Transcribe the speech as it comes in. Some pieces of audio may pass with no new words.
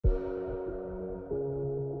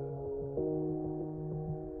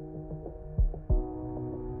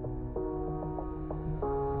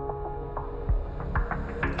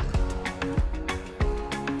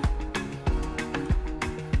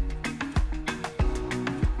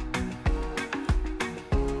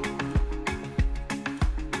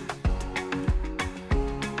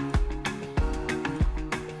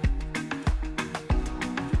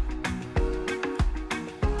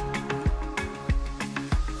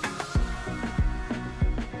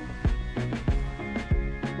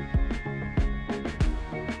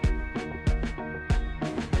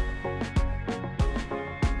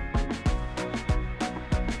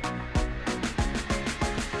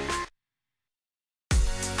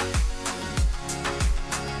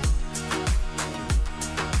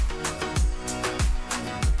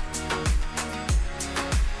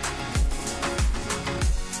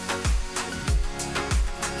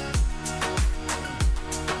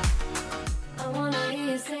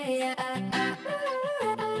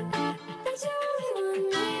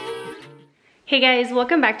Hey guys,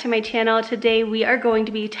 welcome back to my channel. Today we are going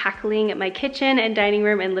to be tackling my kitchen and dining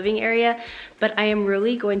room and living area, but I am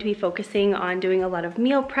really going to be focusing on doing a lot of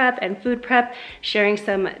meal prep and food prep, sharing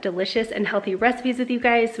some delicious and healthy recipes with you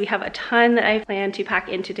guys. We have a ton that I plan to pack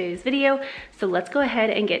in today's video, so let's go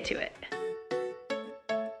ahead and get to it.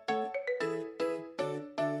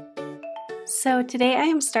 So today I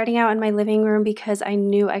am starting out in my living room because I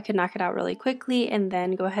knew I could knock it out really quickly and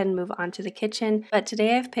then go ahead and move on to the kitchen. But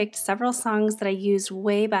today I've picked several songs that I used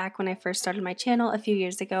way back when I first started my channel a few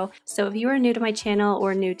years ago. So if you are new to my channel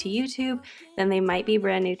or new to YouTube, then they might be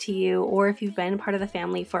brand new to you. Or if you've been part of the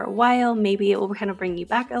family for a while, maybe it will kind of bring you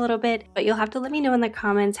back a little bit. But you'll have to let me know in the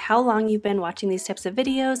comments how long you've been watching these types of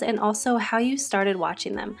videos and also how you started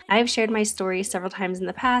watching them. I've shared my story several times in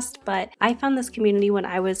the past, but I found this community when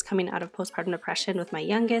I was coming out of postpartum depression with my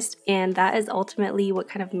youngest, and that is ultimately what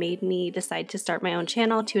kind of made me decide to start my own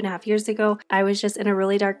channel 2.5 years ago. I was just in a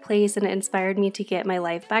really dark place and it inspired me to get my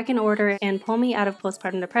life back in order and pull me out of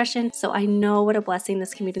postpartum depression, so I know what a blessing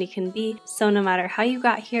this community can be. So no matter how you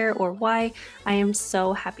got here or why, I am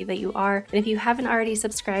so happy that you are. And if you haven't already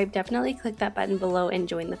subscribed, definitely click that button below and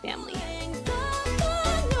join the family.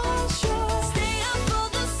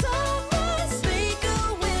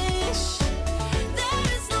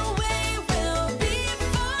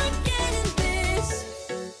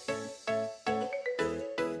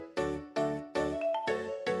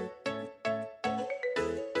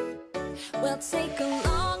 We'll take a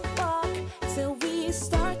long walk till we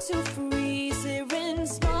start to freeze here in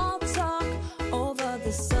small talk over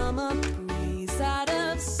the summer breeze. Out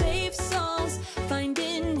of safe songs,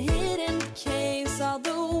 finding hidden caves, all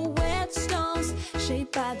the wet stones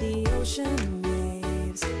shaped by the ocean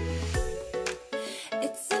waves.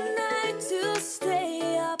 It's a night to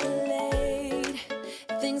stay up late.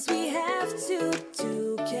 Things we have to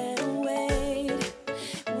do can't wait.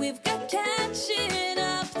 We've got catching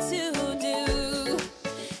up to do.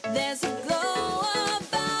 There's a glow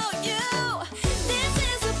about you. This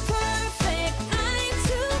is a perfect night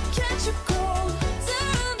to catch a cold.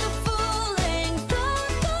 Turn the full length of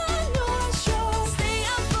the North Shore. Stay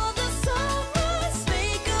up for the sunrise,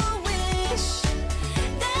 make a wish.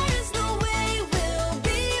 There is no way we'll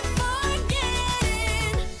be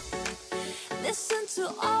forgetting. Listen to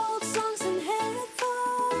old songs in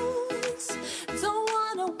headphones. Don't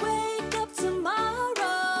wanna wake up tomorrow.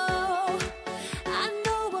 I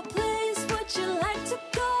know a place, would you like to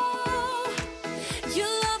go? You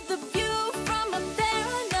love the view from up there,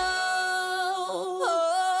 I know.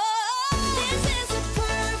 This is a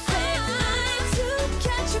perfect night to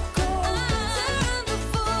catch a cold. Turn the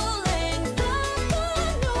full length of the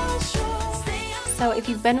North Shore. Stay up. So if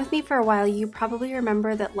you've been with me for a while, you probably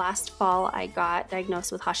remember that last fall I got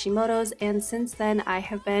diagnosed with Hashimoto's, and since then I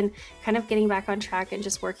have been kind of getting back on track and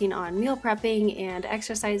just working on meal prepping and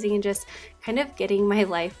exercising and just kind of getting my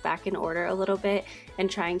life back in order a little bit and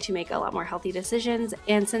trying to make a lot more healthy decisions.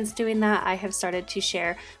 And since doing that, I have started to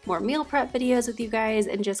share more meal prep videos with you guys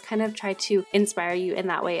and just kind of try to inspire you in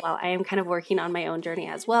that way while I am kind of working on my own journey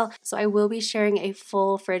as well. So I will be sharing a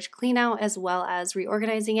full fridge clean out as well as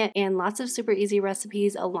reorganizing it and lots of super easy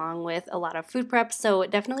recipes along with a lot of food prep. So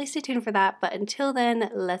definitely stay tuned for that. But until then,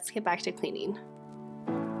 let's get back to cleaning.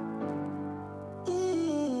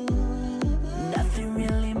 Nothing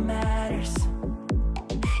really matters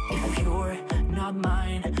if you're not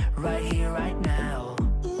mine right here, right now.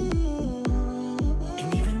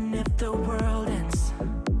 And even if the world ends,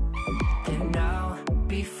 then I'll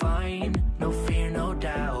be fine. No fear, no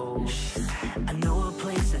doubt. I know a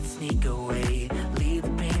place that sneak away. Leave the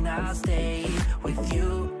pain, I'll stay with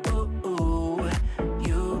you.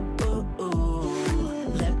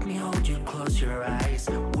 Let me hold you, close your eyes.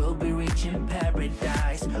 We'll be reaching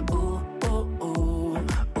paradise. Ooh, ooh, ooh,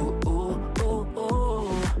 ooh, ooh, ooh,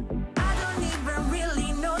 ooh. I don't even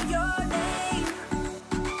really know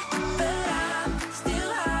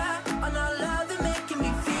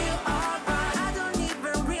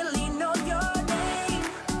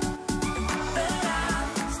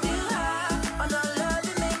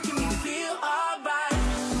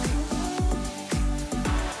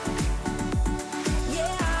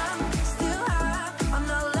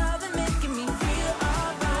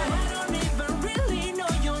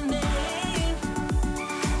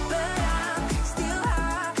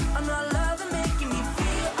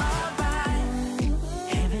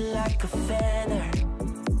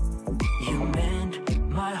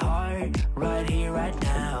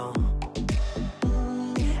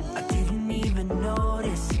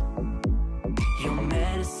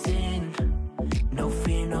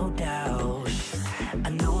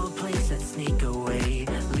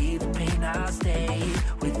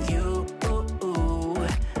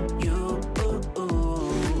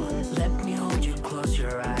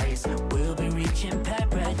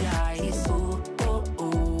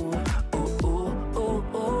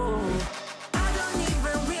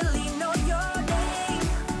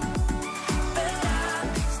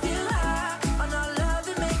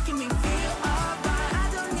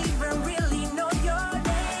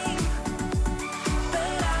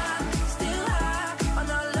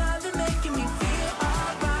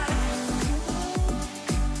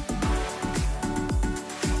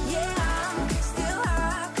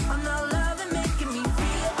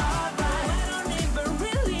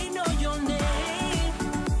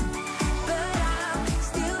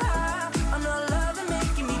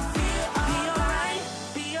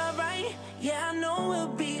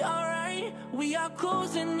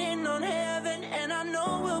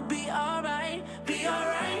we'll be alright, be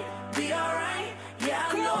alright, be alright. Yeah,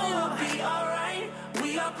 I know we'll be alright.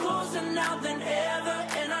 We are closer now than ever,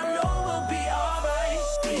 and I know we'll be alright,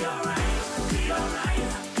 be alright, be alright.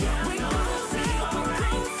 Yeah, I know we'll be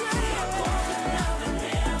alright. We are closer now than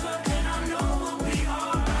ever, and I know we'll be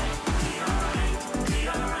alright, be alright, be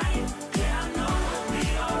alright. Yeah, I know we'll be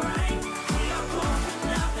alright. We are closer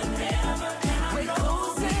now than ever, and I know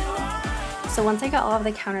we'll be alright. So once I got all of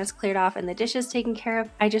the counters cleared off and the dishes taken care of,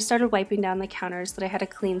 I just started wiping down the counters so that I had a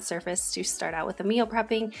clean surface to start out with the meal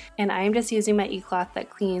prepping, and I am just using my e-cloth that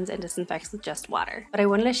cleans and disinfects with just water. But I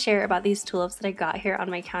wanted to share about these tulips that I got here on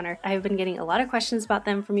my counter. I've been getting a lot of questions about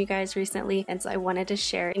them from you guys recently, and so I wanted to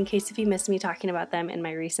share in case if you missed me talking about them in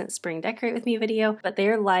my recent spring decorate with me video. But they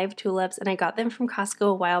are live tulips, and I got them from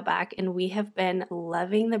Costco a while back, and we have been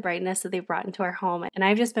loving the brightness that they brought into our home, and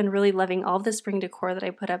I've just been really loving all of the spring decor that I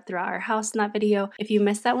put up throughout our house in that video. If you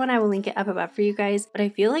missed that one, I will link it up above for you guys, but I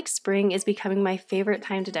feel like spring is becoming my favorite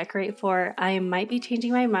time to decorate for. I might be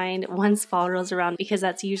changing my mind once fall rolls around because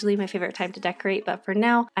that's usually my favorite time to decorate, but for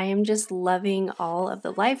now, I am just loving all of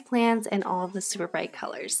the live plants and all of the super bright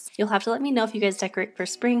colors. You'll have to let me know if you guys decorate for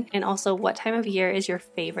spring, and also what time of year is your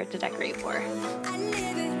favorite to decorate for. I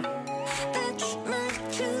live it, that's my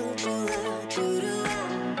true love, true to love.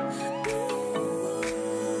 Ooh,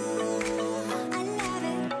 I love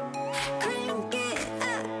it, crank it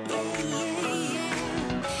up, yeah, yeah, yeah.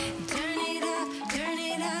 Turn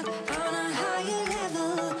it up on a higher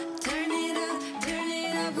level. Turn it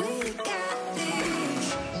up, we got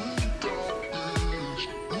this.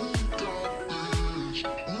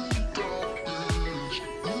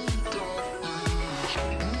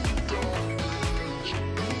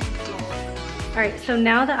 Alright, so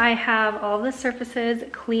now that I have all the surfaces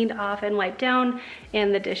cleaned off and wiped down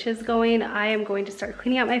and the dishes going, I am going to start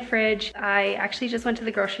cleaning out my fridge. I actually just went to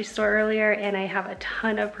the grocery store earlier and I have a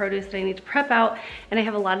ton of produce that I need to prep out, and I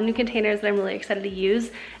have a lot of new containers that I'm really excited to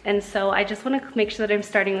use, and so I just want to make sure that I'm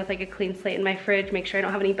starting with like a clean slate in my fridge, make sure I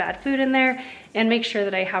don't have any bad food in there, and make sure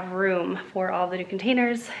that I have room for all the new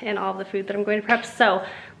containers and all the food that I'm going to prep. So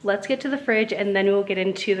let's get to the fridge and then we'll get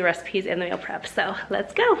into the recipes and the meal prep. So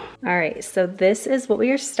let's go. All right, so this is what we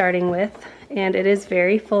are starting with, and it is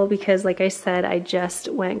very full because like I said, I just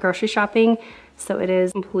went grocery shopping, so it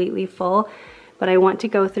is completely full, but I want to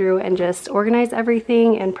go through and just organize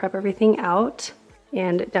everything and prep everything out.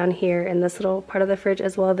 And down here in this little part of the fridge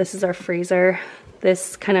as well, this is our freezer.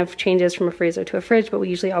 This kind of changes from a freezer to a fridge, but we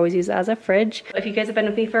usually always use it as a fridge. If you guys have been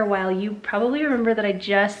with me for a while, you probably remember that I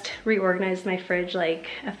just reorganized my fridge like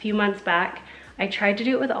a few months back. I tried to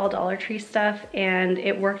do it with all Dollar Tree stuff and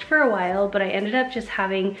it worked for a while, but I ended up just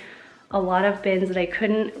having a lot of bins that I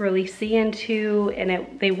couldn't really see into,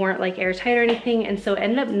 and they weren't like airtight or anything, and so it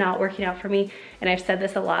ended up not working out for me. And I've said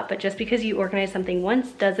this a lot, but just because you organize something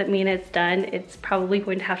once doesn't mean it's done. It's probably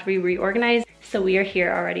going to have to be reorganized. So we are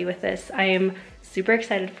here already with this. I am super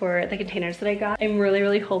excited for the containers that I got. I'm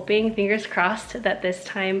really hoping, fingers crossed, that this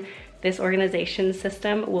time this organization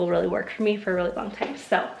system will really work for me for a really long time.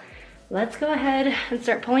 So let's go ahead and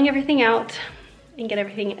start pulling everything out and get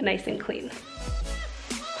everything nice and clean.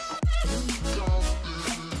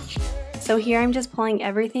 So here I'm just pulling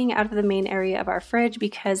everything out of the main area of our fridge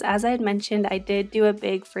because, as I had mentioned, I did do a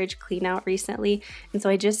big fridge clean out recently, and so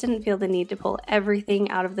I just didn't feel the need to pull everything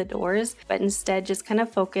out of the doors, but instead just kind of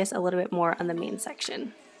focus a little bit more on the main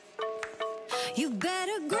section. You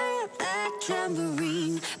better grab that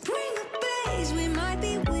tambourine, bring the bass, we might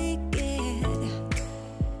be wicked.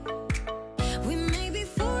 We may be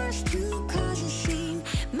forced to cause a scene,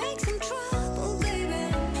 make some trouble, baby.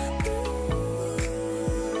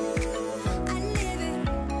 I live it,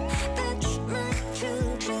 that's my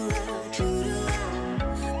true love, true to love.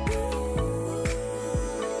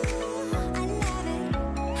 I love it,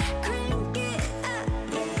 crank it up,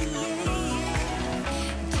 yeah, yeah, yeah.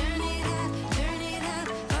 Turn it up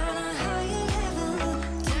on a higher level.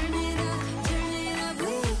 Turn it up,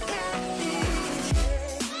 we got this.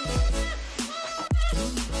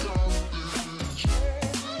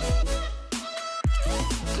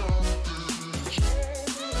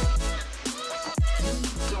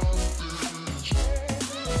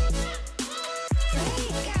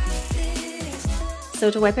 So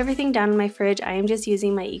to wipe everything down in my fridge, I am just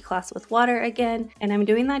using my e-cloths with water again, and I'm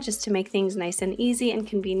doing that just to make things nice and easy and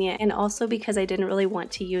convenient, and also because I didn't really want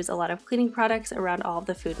to use a lot of cleaning products around all of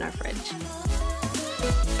the food in our fridge.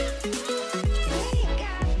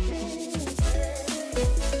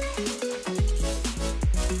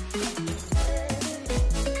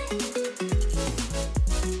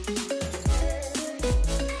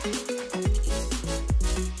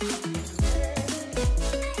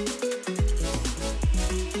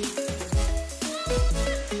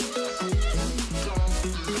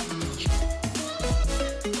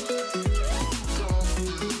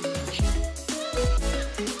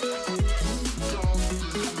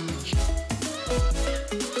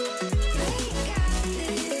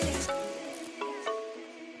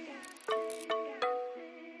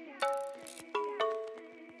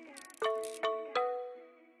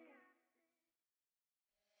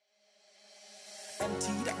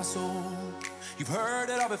 guaranteed at my soul. You've heard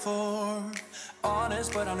it all before,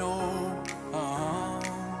 honest but I know.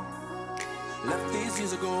 Left these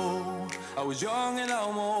years ago, I was young and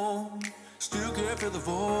almost still could feel the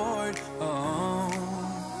void.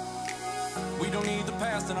 We don't need the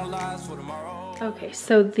past in our lives for tomorrow. Okay,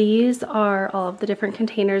 so these are all of the different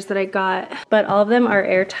containers that I got, but all of them are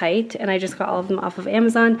airtight, and I just got all of them off of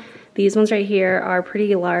Amazon. These ones right here are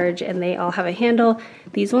pretty large and they all have a handle.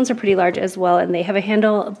 These ones are pretty large as well and they have a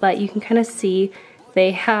handle, but you can kind of see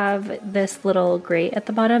they have this little grate at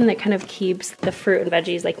the bottom that kind of keeps the fruit and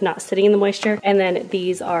veggies like not sitting in the moisture. And then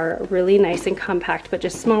these are really nice and compact, but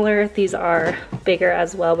just smaller. These are bigger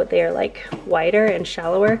as well, but they are like wider and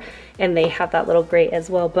shallower, and they have that little grate as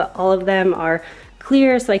well. But all of them are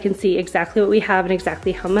clear, so I can see exactly what we have and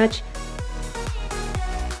exactly how much.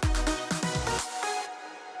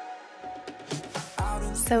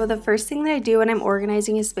 So the first thing that I do when I'm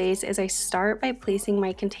organizing a space is I start by placing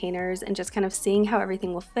my containers and just kind of seeing how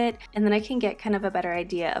everything will fit, and then I can get kind of a better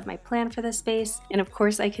idea of my plan for the space. And of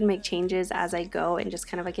course I can make changes as I go and just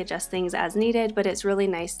kind of like adjust things as needed, but it's really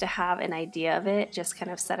nice to have an idea of it just kind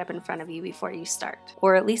of set up in front of you before you start.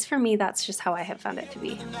 Or at least for me, that's just how I have found it to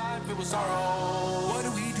be. What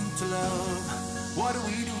do we do to love? What do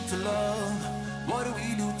we do to love? What do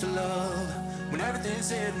we do to love? When everything's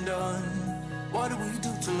said and done, what do we do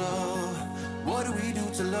to love? What do we do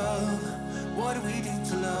to love? What do we do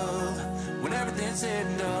to love? When everything's said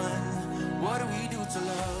and done, what do we do to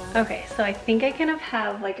love? Okay, so I think I kind of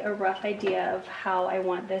have like a rough idea of how I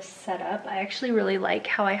want this set up. I actually really like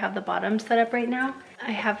how I have the bottom set up right now.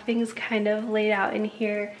 I have things kind of laid out in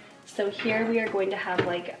here. So here we are going to have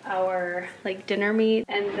like our like dinner meat,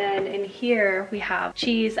 and then in here we have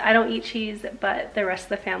cheese. I don't eat cheese, but the rest of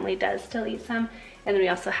the family does still eat some. And then we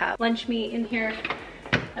also have lunch meat in here.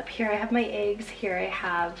 Up here I have my eggs. Here I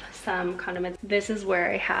have some condiments. This is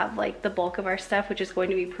where I have like the bulk of our stuff, which is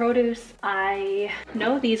going to be produce. I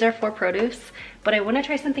know these are for produce, but I want to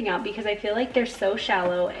try something out because I feel like they're so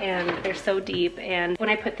shallow and they're so deep, and when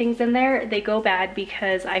I put things in there they go bad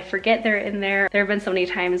because I forget they're in there. There have been so many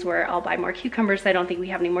times where I'll buy more cucumbers. I don't think we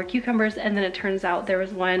have any more cucumbers, and then it turns out there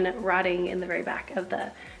was one rotting in the very back of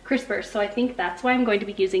the crispers. So I think that's why I'm going to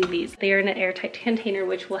be using these. They are in an airtight container,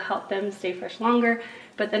 which will help them stay fresh longer.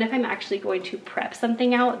 But then if I'm actually going to prep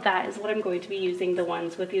something out, that is what I'm going to be using, the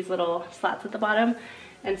ones with these little slats at the bottom.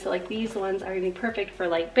 And so like these ones are gonna be perfect for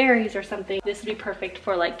like berries or something. This would be perfect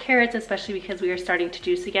for like carrots, especially because we are starting to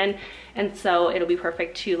juice again. And so it'll be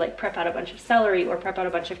perfect to like prep out a bunch of celery or prep out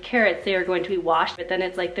a bunch of carrots. They are going to be washed, but then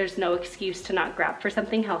it's like there's no excuse to not grab for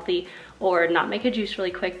something healthy or not make a juice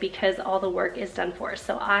really quick because all the work is done for us.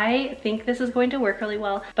 So I think this is going to work really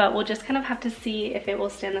well, but we'll just kind of have to see if it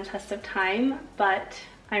will stand the test of time. But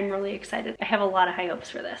I'm really excited. I have a lot of high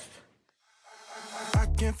hopes for this. I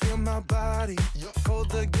can feel my body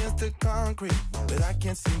cold against the concrete, but I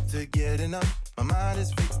can't seem to get enough. My mind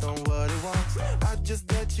is fixed on what it wants. I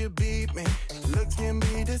just let you beat me. Looks can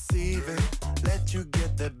be deceiving. Let you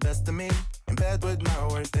get the best of me in bed with my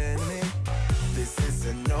worst enemy. This is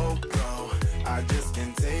a no-go. I just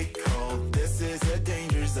can't take hold. This is a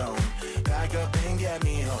danger zone. Pack up and get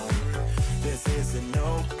me home. This is a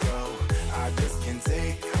no-go. I just can't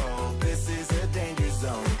take hold. This is a danger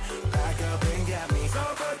zone. Pack up and get me. So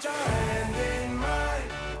put your hand in mine.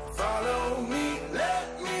 Follow me.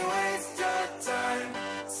 Let me waste your time.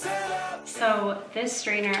 Set up. So this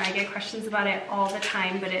strainer, I get questions about it all the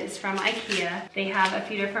time, but it is from IKEA. They have a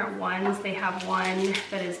few different ones. They have one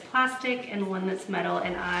that is plastic and one that's metal,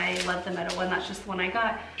 and I love the metal one. That's just the one I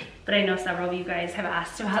got, but I know several of you guys have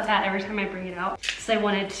asked about that every time I bring it out. So I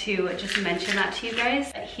wanted to just mention that to you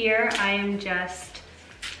guys. Here I am just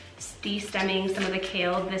de-stemming some of the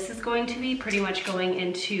kale. This is going to be pretty much going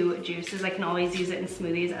into juices. I can always use it in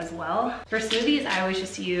smoothies as well. For smoothies, I always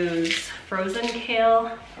just use frozen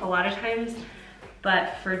kale a lot of times,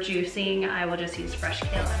 but for juicing, I will just use fresh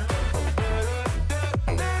kale.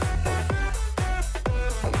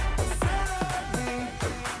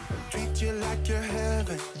 Treat you like you're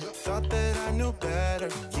heaven. Thought that I knew better.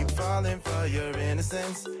 Keep falling for your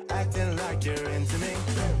innocence, acting like you're into me.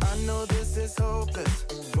 I know this is hopeless.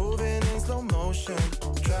 Moving in slow motion,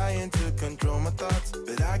 trying to control my thoughts,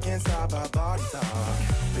 but I can't stop our body talk.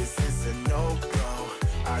 This is a no-go.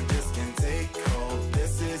 I just can't take hold.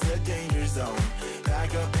 This is a danger zone.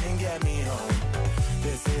 Pack up and get me home.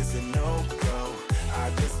 This is a no-go. I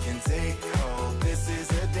just can't take hold. This is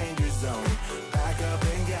a danger zone. Pack up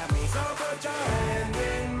and get me. So put your hand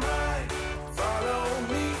in mine. Follow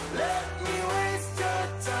me. Let me waste your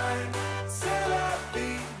time. Till I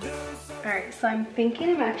be. All right, So I'm thinking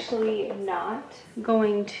I'm actually not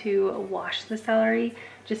going to wash the celery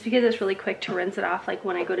just because it's really quick to rinse it off like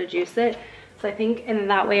when I go to juice it. So I think, and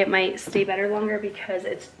that way it might stay better longer because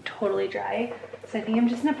it's totally dry. So I think I'm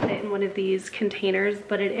just gonna put it in one of these containers,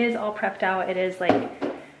 but it is all prepped out. It is like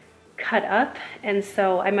cut up, and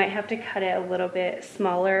so I might have to cut it a little bit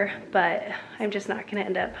smaller, but I'm just not gonna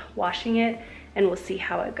end up washing it, and we'll see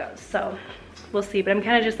how it goes. So we'll see, but I'm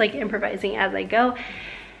kind of just like improvising as I go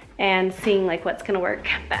and seeing like what's gonna work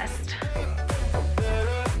best.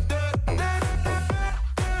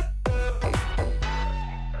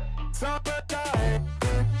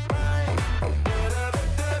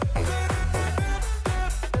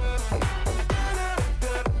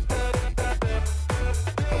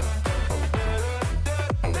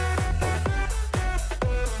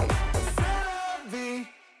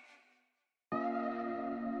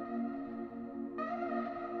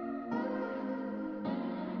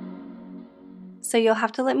 So you'll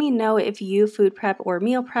have to let me know if you food prep or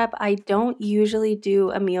meal prep. I don't usually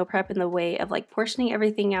do a meal prep in the way of like portioning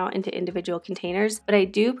everything out into individual containers, but I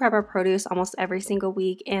do prep our produce almost every single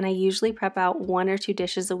week, and I usually prep out 1 or 2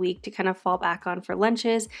 dishes a week to kind of fall back on for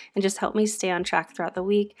lunches and just help me stay on track throughout the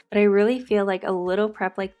week. But I really feel like a little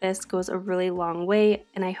prep like this goes a really long way,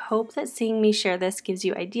 and I hope that seeing me share this gives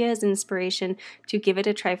you ideas and inspiration to give it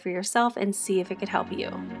a try for yourself and see if it could help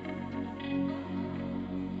you.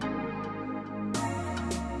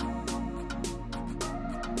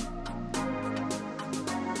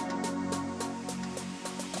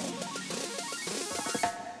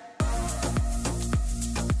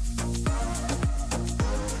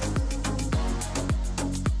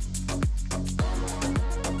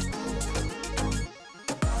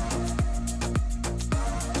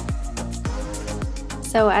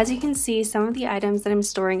 So as you can see, some of the items that I'm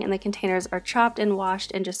storing in the containers are chopped and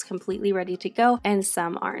washed and just completely ready to go, and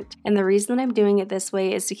some aren't. And the reason that I'm doing it this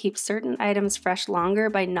way is to keep certain items fresh longer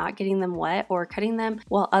by not getting them wet or cutting them,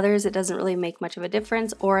 while others it doesn't really make much of a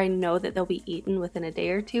difference, or I know that they'll be eaten within a day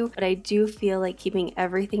or two. But I do feel like keeping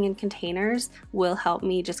everything in containers will help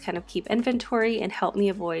me just kind of keep inventory and help me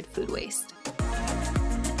avoid food waste.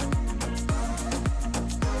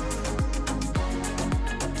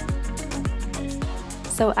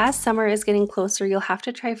 So as summer is getting closer, you'll have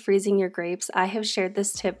to try freezing your grapes. I have shared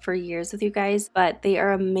this tip for years with you guys, but they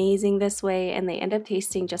are amazing this way, and they end up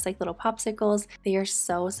tasting just like little popsicles. They are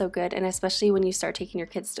so good, and especially when you start taking your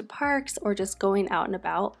kids to parks or just going out and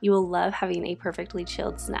about, you will love having a perfectly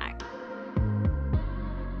chilled snack.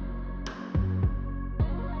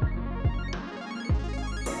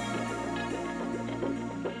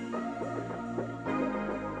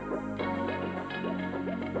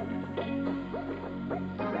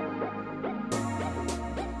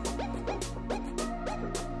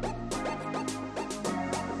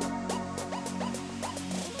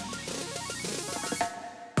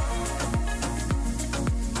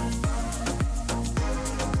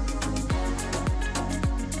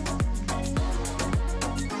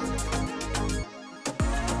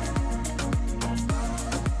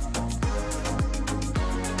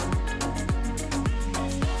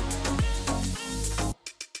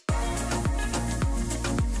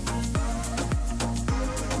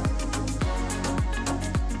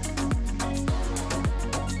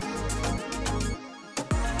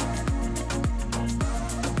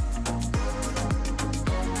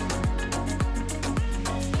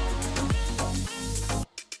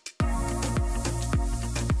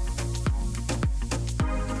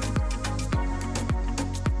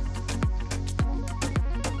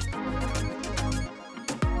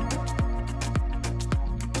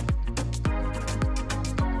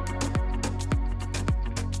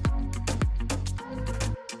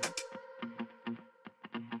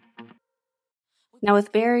 Now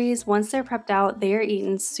with berries, once they're prepped out, they are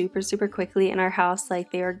eaten super quickly in our house.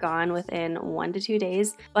 Like, they are gone within 1 to 2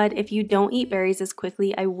 days. But if you don't eat berries as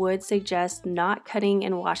quickly, I would suggest not cutting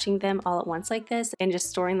and washing them all at once like this and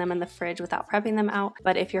just storing them in the fridge without prepping them out.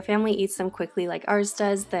 But if your family eats them quickly like ours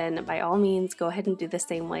does, then by all means go ahead and do the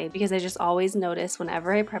same way, because I just always notice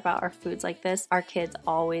whenever I prep out our foods like this, our kids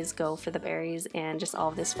always go for the berries and just all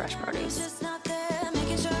of this fresh produce.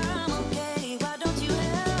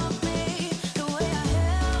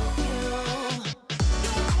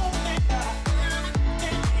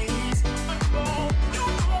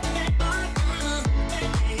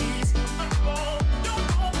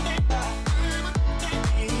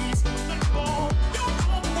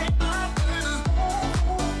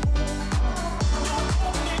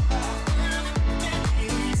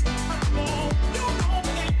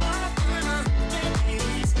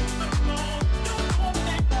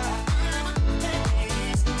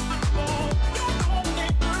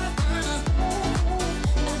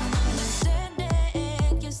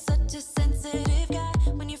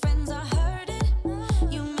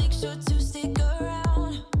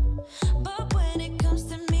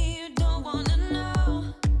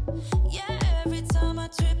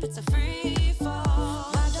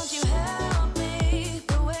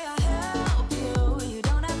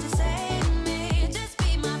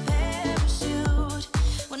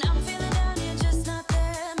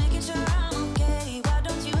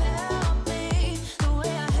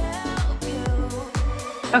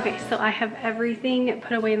 Okay, so I have everything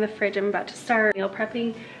put away in the fridge. I'm about to start meal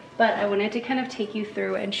prepping, but I wanted to kind of take you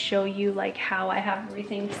through and show you like how I have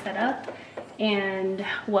everything set up and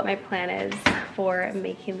what my plan is for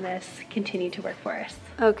making this continue to work for us.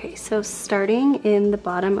 Okay, so starting in the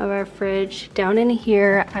bottom of our fridge, down in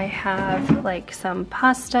here, I have like some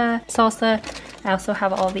pasta, salsa. I also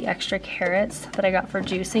have all the extra carrots that I got for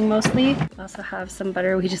juicing mostly. I also have some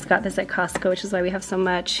butter. We just got this at Costco, which is why we have so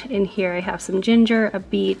much. In here I have some ginger, a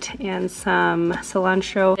beet, and some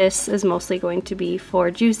cilantro. This is mostly going to be for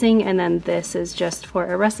juicing, and then this is just for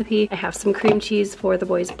a recipe. I have some cream cheese for the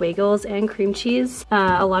boys' bagels and cream cheese.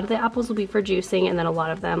 A lot of the apples will be for juicing, and then a lot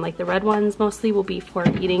of them, like the red ones mostly, will be for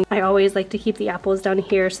eating. I always like to keep the apples down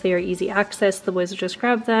here so they are easy access. The boys will just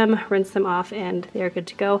grab them, rinse them off, and they are good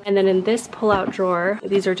to go. And then in this pull-out drawer,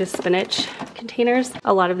 these are just spinach containers.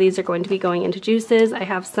 A lot of these are going to be going into juices. I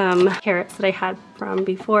have some carrots that I had from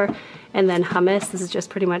before, and then hummus. This is just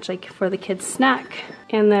pretty much like for the kids' snack.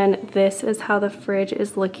 And then this is how the fridge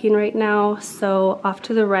is looking right now. So off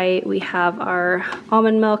to the right, we have our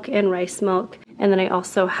almond milk and rice milk. And then I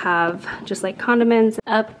also have just like condiments.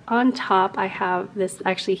 Up on top, I have this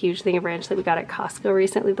actually huge thing of ranch that we got at Costco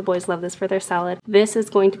recently. The boys love this for their salad. This is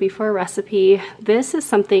going to be for a recipe. This is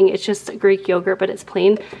something, it's just Greek yogurt, but it's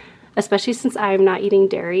plain. Especially since I'm not eating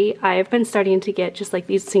dairy, I've been starting to get just like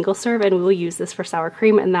these single serve, and we will use this for sour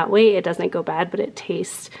cream, and that way it doesn't go bad, but it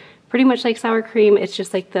tastes pretty much like sour cream. It's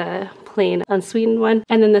just like the plain unsweetened one.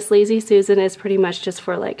 And then this Lazy Susan is pretty much just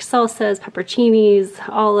for like salsas, pepperoncinis,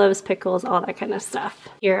 olives, pickles, all that kind of stuff.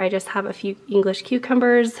 Here I just have a few English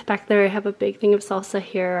cucumbers. Back there I have a big thing of salsa.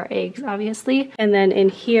 Here are eggs, obviously. And then in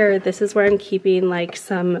here, this is where I'm keeping like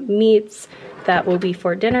some meats that will be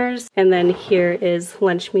for dinners. And then here is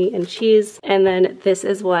lunch meat and cheese. And then this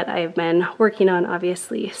is what I've been working on,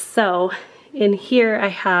 obviously. So in here I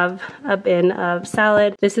have a bin of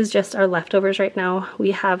salad. This is just our leftovers right now.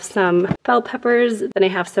 We have some bell peppers, then I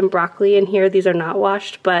have some broccoli in here. These are not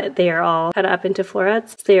washed, but they are all cut up into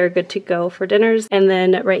florets. So they are good to go for dinners. And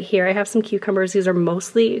then right here I have some cucumbers. These are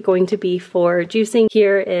mostly going to be for juicing.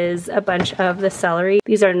 Here is a bunch of the celery.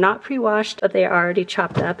 These are not pre-washed, but they are already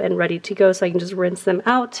chopped up and ready to go, so I can just rinse them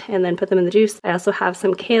out and then put them in the juice. I also have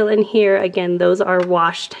some kale in here. Again, those are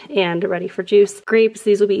washed and ready for juice. Grapes,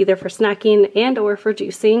 these will be either for snacking and or for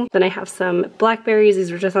juicing. Then I have some blackberries.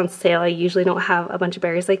 These were just on sale. I usually don't have a bunch of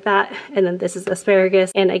berries like that. And then this is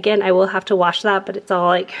asparagus. And again, I will have to wash that, but it's all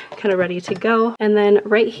like kind of ready to go. And then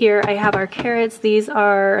right here, I have our carrots. These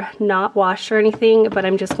are not washed or anything, but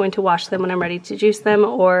I'm just going to wash them when I'm ready to juice them,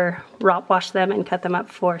 or raw wash them and cut them up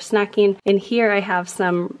for snacking. And here I have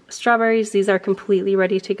some strawberries. These are completely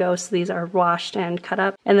ready to go. So these are washed and cut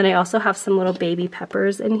up. And then I also have some little baby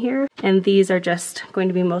peppers in here. And these are just going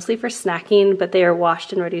to be mostly for snacking, but they are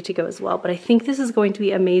washed and ready to go as well. But I think this is going to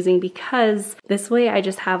be amazing because this way I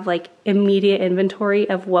just have like immediate inventory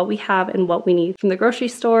of what we have and what we need from the grocery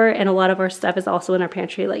store. And a lot of our stuff is also in our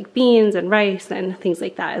pantry, like beans and rice and things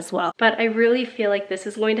like that as well. But I really feel like this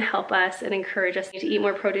is going to help us and encourage us to eat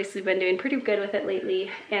more produce. We've been doing pretty good with it lately,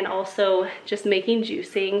 and also just making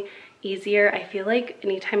juicing easier. I feel like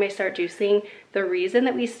anytime I start juicing, the reason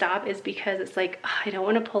that we stop is because it's like, oh, I don't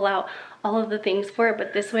want to pull out all of the things for it,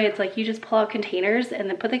 but this way it's like you just pull out containers and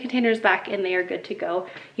then put the containers back and they are good to go.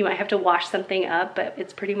 You might have to wash something up, but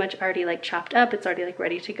it's pretty much already like chopped up. It's already like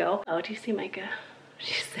ready to go. Oh, do you see Micah?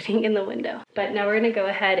 She's sitting in the window. But now we're gonna go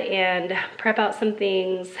ahead and prep out some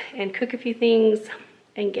things and cook a few things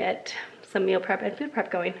and get some meal prep and food prep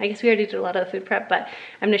going. I guess we already did a lot of the food prep, but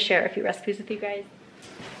I'm gonna share a few recipes with you guys.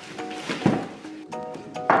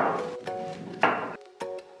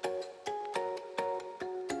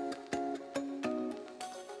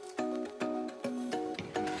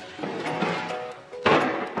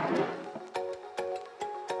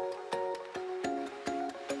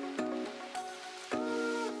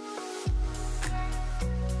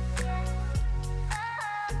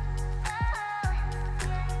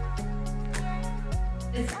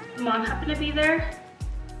 Does Mom happen to be there?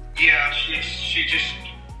 Yeah, she just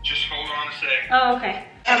hold on a sec. Oh, okay.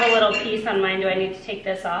 I have a little piece on mine. Do I need to take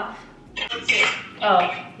this off? Okay.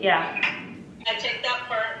 Oh, yeah. I take that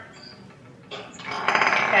part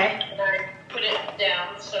Okay. and I put it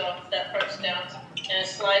down, so that part's down, and I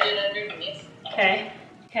slide it underneath. Okay.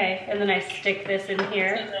 Okay. And then I stick this in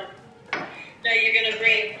here. And now you're gonna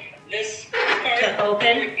bring this part To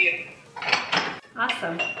open? with you.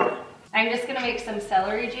 Awesome. I'm just gonna make some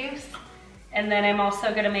celery juice, and then I'm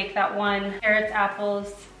also gonna make that one carrots,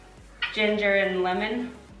 apples, ginger, and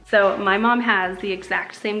lemon. So my mom has the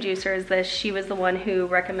exact same juicer as this. She was the one who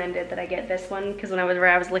recommended that I get this one, because whenever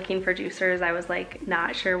I was looking for juicers, I was like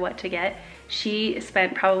not sure what to get. She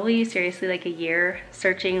spent probably seriously like a year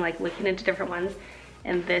searching, like looking into different ones.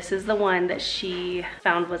 And this is the one that she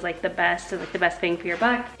found was like the best and like the best bang for your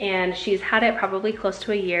buck. And she's had it probably close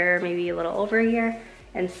to a year, maybe a little over a year.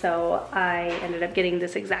 And so I ended up getting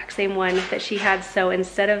this exact same one that she had. So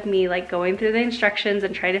instead of me like going through the instructions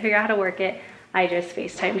and trying to figure out how to work it, I just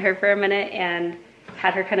FaceTimed her for a minute and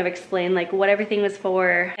had her kind of explain like what everything was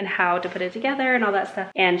for and how to put it together and all that stuff.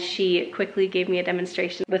 And she quickly gave me a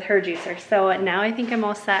demonstration with her juicer. So now I think I'm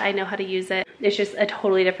all set. I know how to use it. It's just a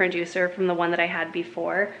totally different juicer from the one that I had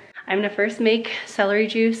before. I'm gonna first make celery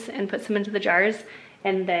juice and put some into the jars.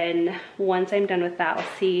 And then once I'm done with that,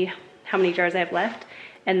 I'll see how many jars I have left.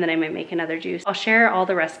 And then I might make another juice. I'll share all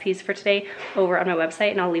the recipes for today over on my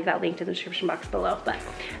website, and I'll leave that linked in the description box below. But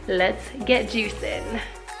let's get juicing.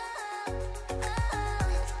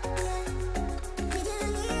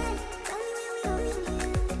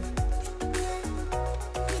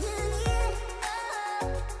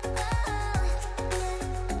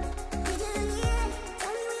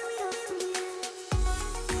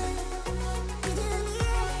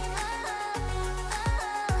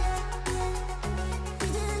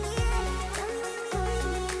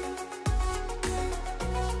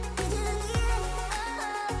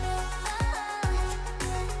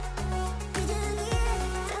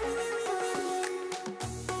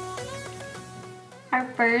 Our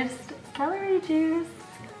first celery juice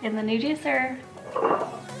in the new juicer.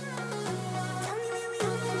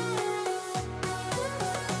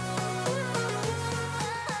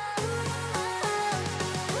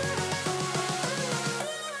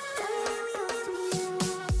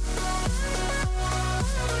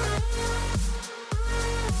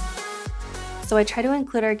 So I try to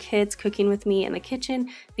include our kids cooking with me in the kitchen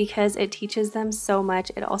because it teaches them so much.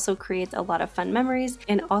 It also creates a lot of fun memories.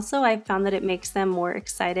 And also I've found that it makes them more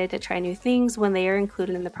excited to try new things when they are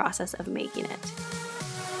included in the process of making it.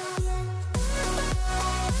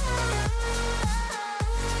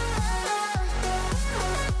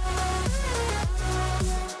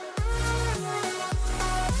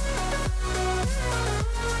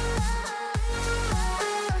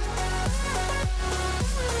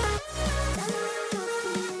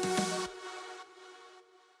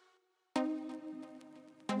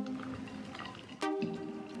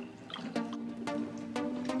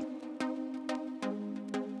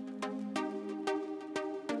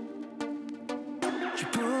 She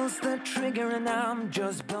pulls the trigger and I'm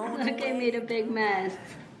just blown away. Look, I made a big mess.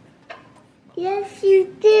 Yes,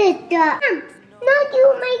 you did. No,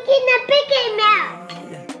 you making a big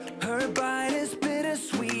mouth. Her bite is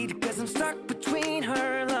bittersweet, cause I'm stuck between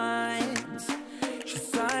her lines. She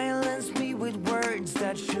silenced me with words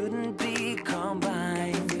that shouldn't be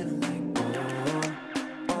combined.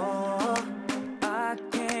 Oh, I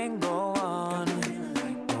can't go on.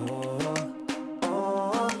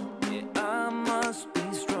 Yeah, I must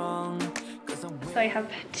be strong. So I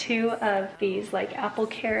have 2 of these like apple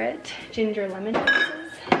carrot ginger lemon juices,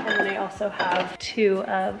 and then I also have 2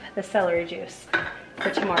 of the celery juice for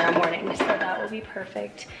tomorrow morning, so that will be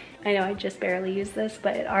perfect. I know I just barely used this,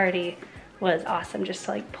 but it already was awesome just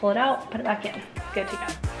to like pull it out, put it back in, good to go.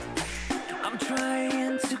 I'm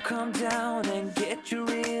trying to calm down and get you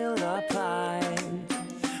real applied.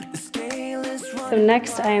 The scale is So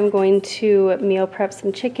next I am going to meal prep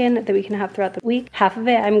some chicken that we can have throughout the week. Half of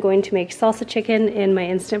it I'm going to make salsa chicken in my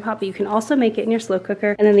Instant Pot, but you can also make it in your slow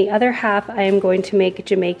cooker. And then the other half I am going to make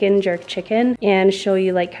Jamaican jerk chicken and show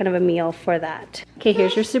you like kind of a meal for that. Okay,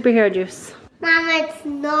 here's your superhero juice. Mom, it's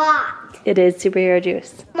not. It is superhero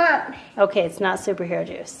juice. Mom, Okay, it's not superhero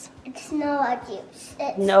juice. it's Noah juice.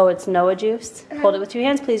 It's No, it's Noah juice. Hold it with 2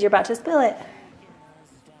 hands, please. You're about to spill it.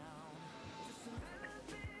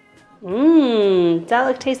 Does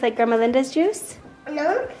that taste like Grandma Linda's juice?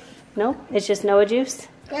 No, No, it's just Noah juice?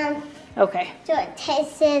 no. Okay. So it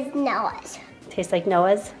tastes Noah's. Tastes like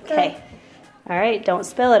Noah's? Okay. All right, don't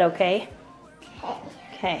spill it, okay? Okay.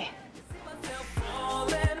 Okay.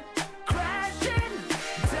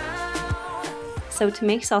 So to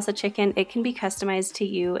make salsa chicken, it can be customized to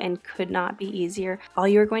you and could not be easier. All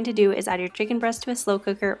you are going to do is add your chicken breast to a slow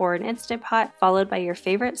cooker or an Instant Pot, followed by your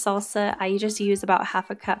favorite salsa. I just use about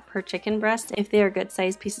half a cup per chicken breast if they are good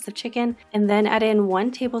sized pieces of chicken, and then add in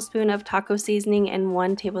 1 tablespoon of taco seasoning and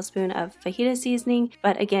 1 tablespoon of fajita seasoning.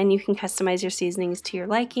 But again, you can customize your seasonings to your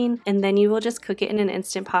liking, and then you will just cook it in an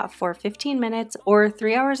Instant Pot for 15 minutes or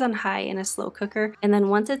 3 hours on high in a slow cooker. And then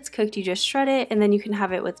once it's cooked, you just shred it, and then you can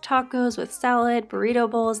have it with tacos, with salad,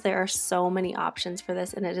 burrito bowls. There are so many options for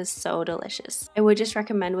this, and it is so delicious. I would just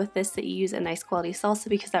recommend with this that you use a nice quality salsa,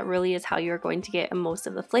 because that really is how you're going to get most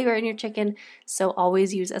of the flavor in your chicken. So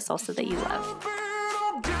always use a salsa that you love.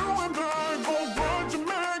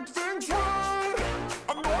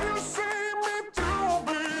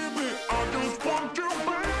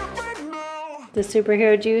 The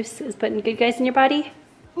superhero juice is putting good guys in your body?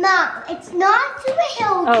 No, it's not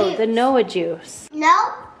superhero Oh, juice. the Noah juice.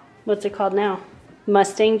 No? What's it called now?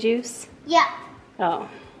 Mustang juice? Yep. Oh.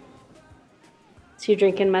 So you're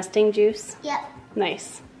drinking Mustang juice? Yep.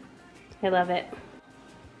 Nice. I love it.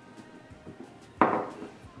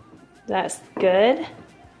 That's good.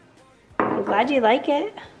 I'm glad you like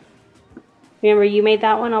it. Remember, you made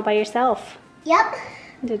that one all by yourself. Yep.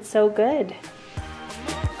 You did so good.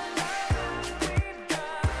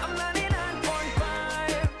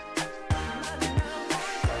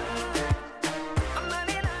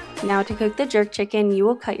 Now to cook the jerk chicken, you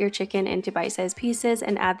will cut your chicken into bite-sized pieces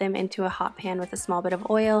and add them into a hot pan with a small bit of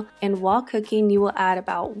oil. And while cooking, you will add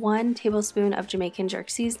about 1 tablespoon of Jamaican jerk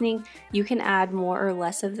seasoning. You can add more or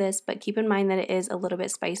less of this, but keep in mind that it is a little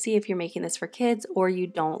bit spicy if you're making this for kids or you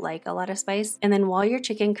don't like a lot of spice. And then while your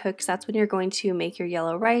chicken cooks, that's when you're going to make your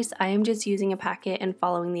yellow rice. I am just using a packet and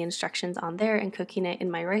following the instructions on there and cooking it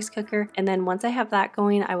in my rice cooker. And then once I have that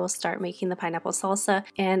going, I will start making the pineapple salsa.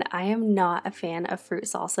 And I am not a fan of fruit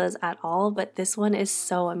salsas at all, but this one is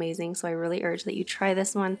so amazing, so I really urge that you try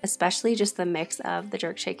this one, especially just the mix of the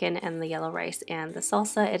jerk chicken and the yellow rice and the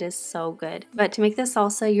salsa. It is so good. But to make this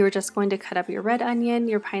salsa, you're just going to cut up your red onion,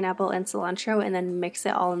 your pineapple, and cilantro, and then mix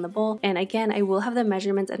it all in the bowl. And again, I will have the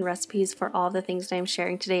measurements and recipes for all the things that I'm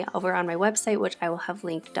sharing today over on my website, which I will have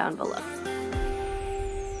linked down below.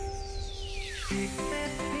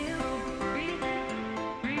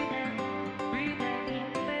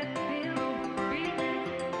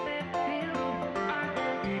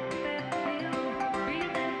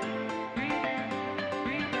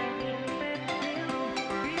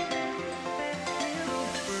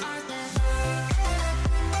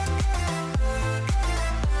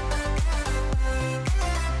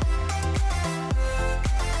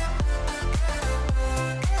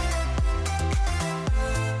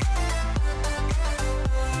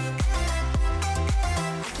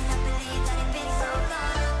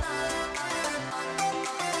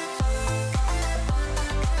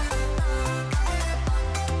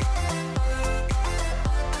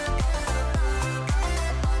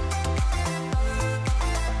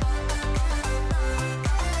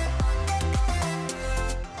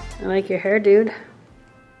 I like your hair, dude.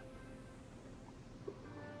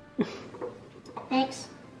 Thanks.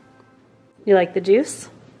 You like the juice?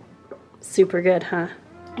 Super good, huh?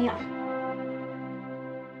 Yeah.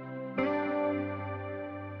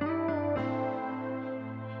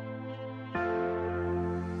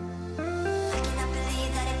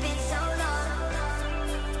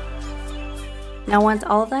 Now once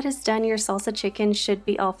all of that is done, your salsa chicken should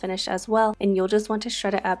be all finished as well, and you'll just want to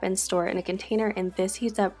shred it up and store it in a container, and this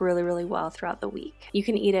heats up really, really well throughout the week. You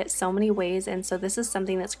can eat it so many ways, and so this is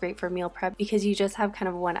something that's great for meal prep because you just have kind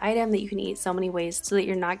of one item that you can eat so many ways so that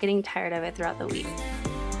you're not getting tired of it throughout the week.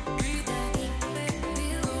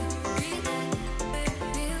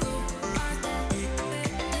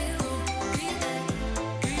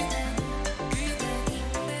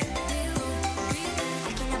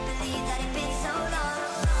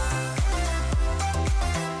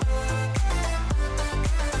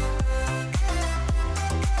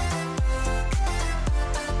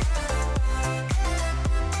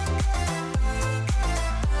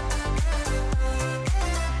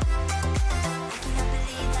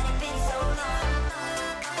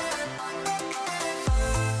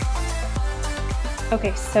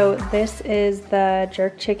 Okay, so this is the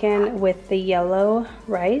jerk chicken with the yellow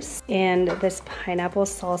rice and this pineapple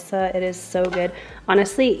salsa. It is so good.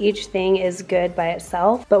 Honestly, each thing is good by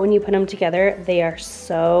itself, but when you put them together, they are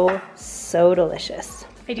so delicious.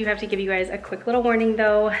 I do have to give you guys a quick little warning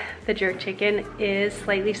though. The jerk chicken is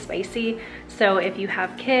slightly spicy, so if you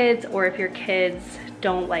have kids or if your kids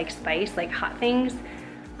don't like spice, like hot things,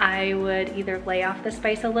 I would either lay off the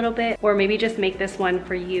spice a little bit or maybe just make this one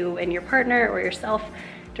for you and your partner or yourself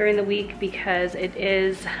during the week because it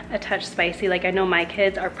is a touch spicy. Like I know my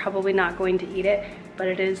kids are probably not going to eat it, but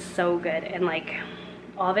it is so good. And like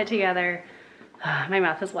all of it together, my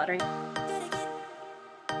mouth is watering.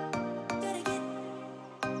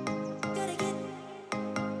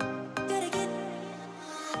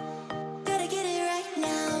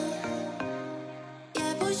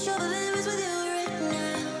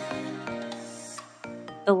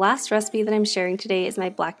 The The last recipe that I'm sharing today is my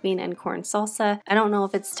black bean and corn salsa. I don't know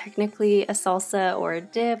if it's technically a salsa or a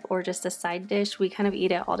dip or just a side dish. We kind of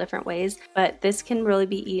eat it all different ways, but this can really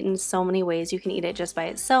be eaten so many ways. You can eat it just by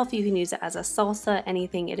itself, you can use it as a salsa,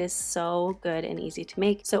 anything. It is so good and easy to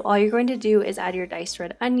make. So all you're going to do is add your diced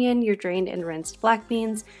red onion, your drained and rinsed black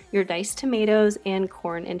beans, your diced tomatoes, and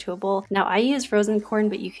corn into a bowl. Now I use frozen corn,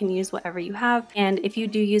 but you can use whatever you have. And if you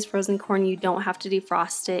do use frozen corn, you don't have to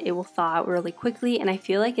defrost it. It will thaw out really quickly, and I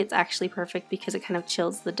feel like it's actually perfect because it kind of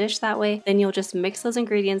chills the dish that way. Then you'll just mix those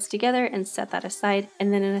ingredients together and set that aside.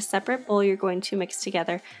 And then in a separate bowl, you're going to mix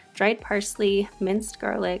together dried parsley, minced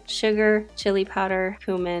garlic, sugar, chili powder,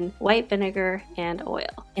 cumin, white vinegar, and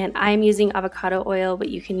oil. And I'm using avocado oil, but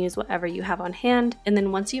you can use whatever you have on hand. And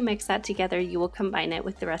then once you mix that together, you will combine it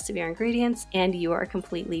with the rest of your ingredients and you are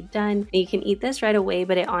completely done. And you can eat this right away,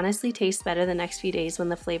 but it honestly tastes better the next few days when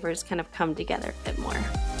the flavors kind of come together a bit more.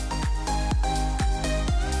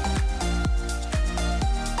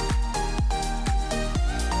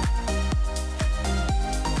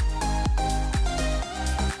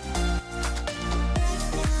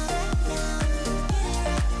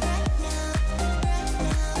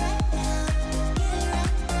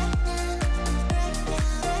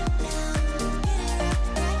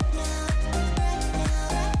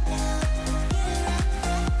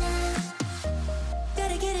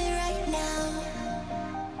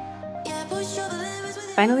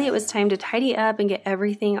 Finally, it was time to tidy up and get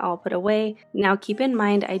everything all put away. Now keep in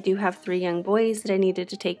mind, I do have 3 young boys that I needed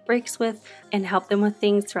to take breaks with and help them with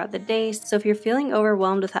things throughout the day. So if you're feeling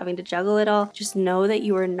overwhelmed with having to juggle it all, just know that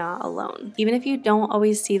you are not alone. Even if you don't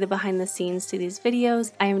always see the behind the scenes to these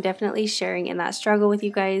videos, I am definitely sharing in that struggle with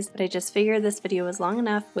you guys, but I just figured this video was long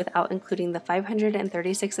enough without including the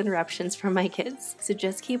 536 interruptions from my kids. So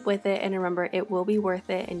just keep with it and remember, it will be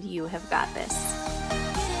worth it and you have got this.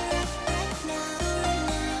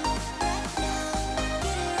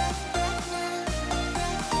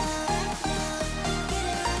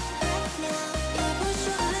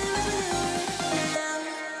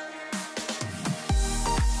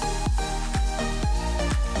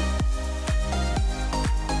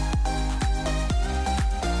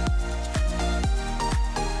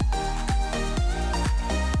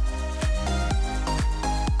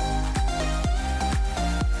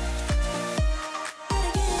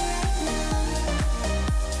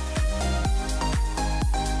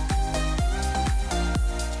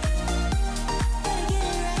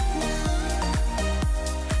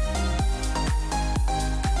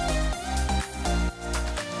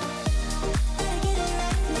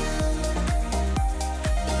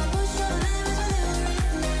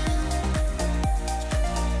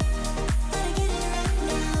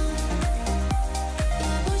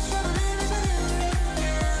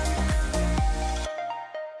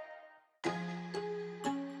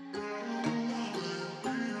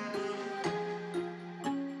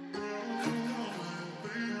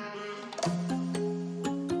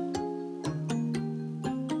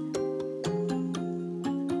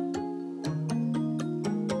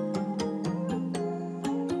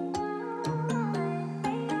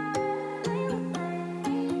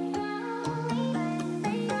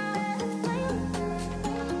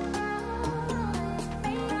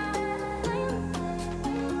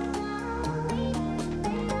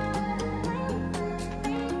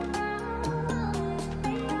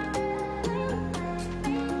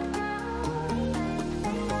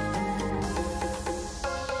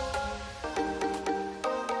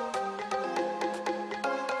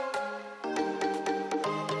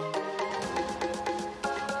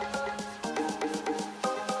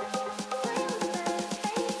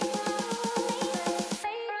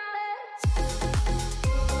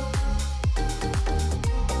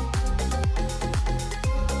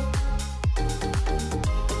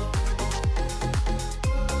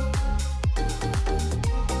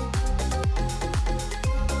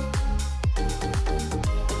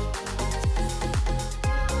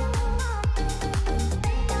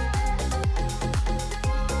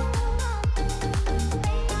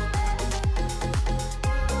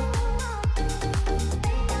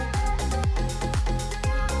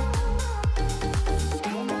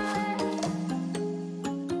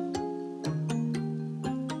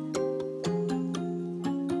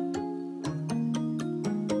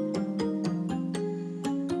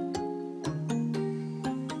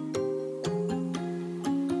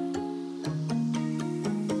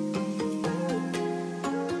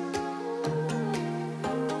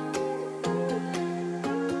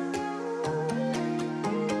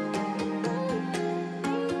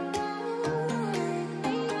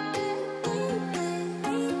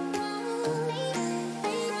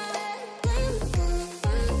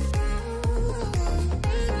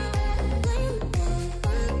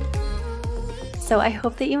 So I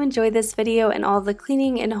hope that you enjoyed this video and all the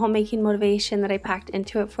cleaning and homemaking motivation that I packed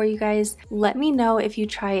into it for you guys. Let me know if you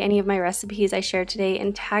try any of my recipes I shared today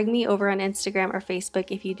and tag me over on Instagram or Facebook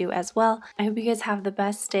if you do as well. I hope you guys have the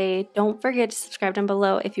best day. Don't forget to subscribe down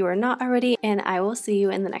below if you are not already, and I will see you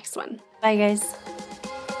in the next one. Bye guys.